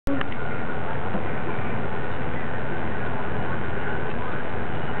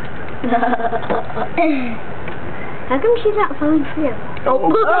How come she's not falling through?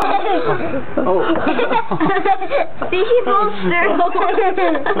 Oh. Oh. See, she falls through.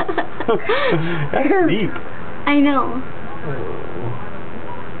 That's deep. I know.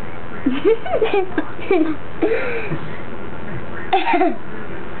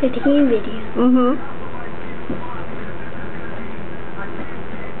 They're taking a video. Mm-hmm.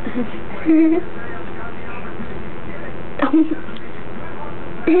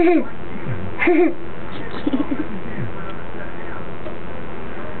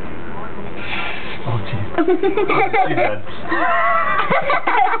 Oh, jeez.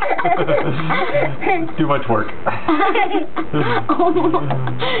 Too much work.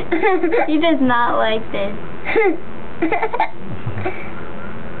 He does not like this.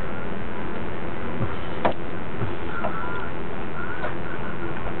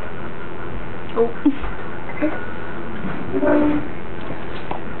 Oh.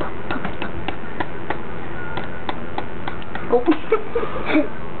 Oh.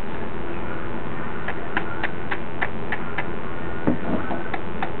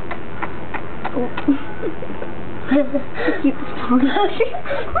 Keep falling.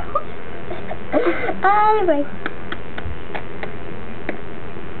 Anyway.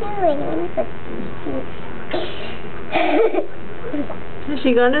 Has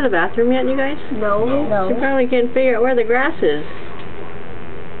she gone to the bathroom yet, you guys? No. She probably can't figure out where the grass is.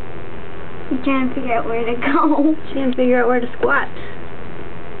 She's trying to figure out where to go. She can't figure out where to squat.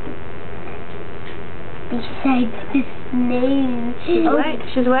 Besides the snake.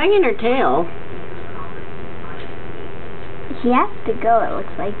 She's wagging her tail. She has to go, it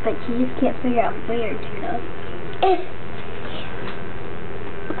looks like, but she just can't figure out where to go.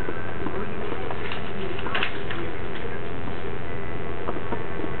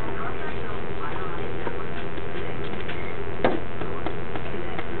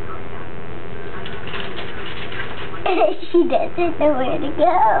 She doesn't know where to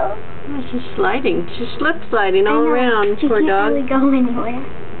go. Oh, she's sliding. She's slip sliding all around, she poor dog. She can't really go anywhere.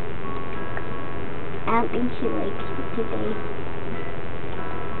 I don't think she likes it today.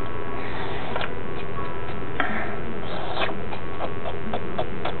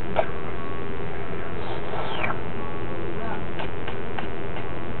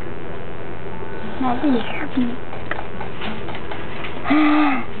 Not here.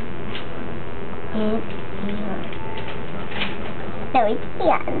 No, it's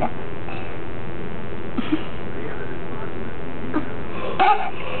Diana.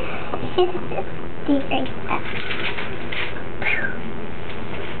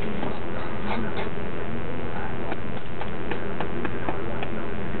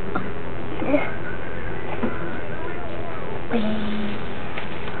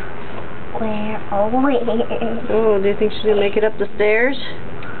 Where? Oh, do you think she's going to make it up the stairs?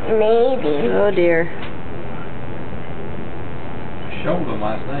 Maybe. Oh, dear. Showed them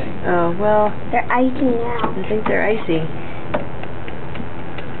last night. Oh, well. They're icy now. I think they're icy.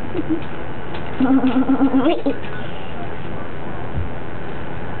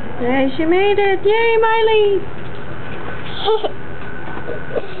 Hey, she made it! Yay, Miley! She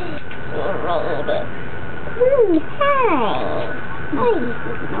made it. Hi. Miley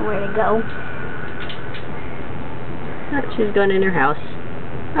doesn't know where to go. Oh, she's going in her house.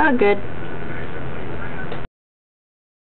 Oh, good.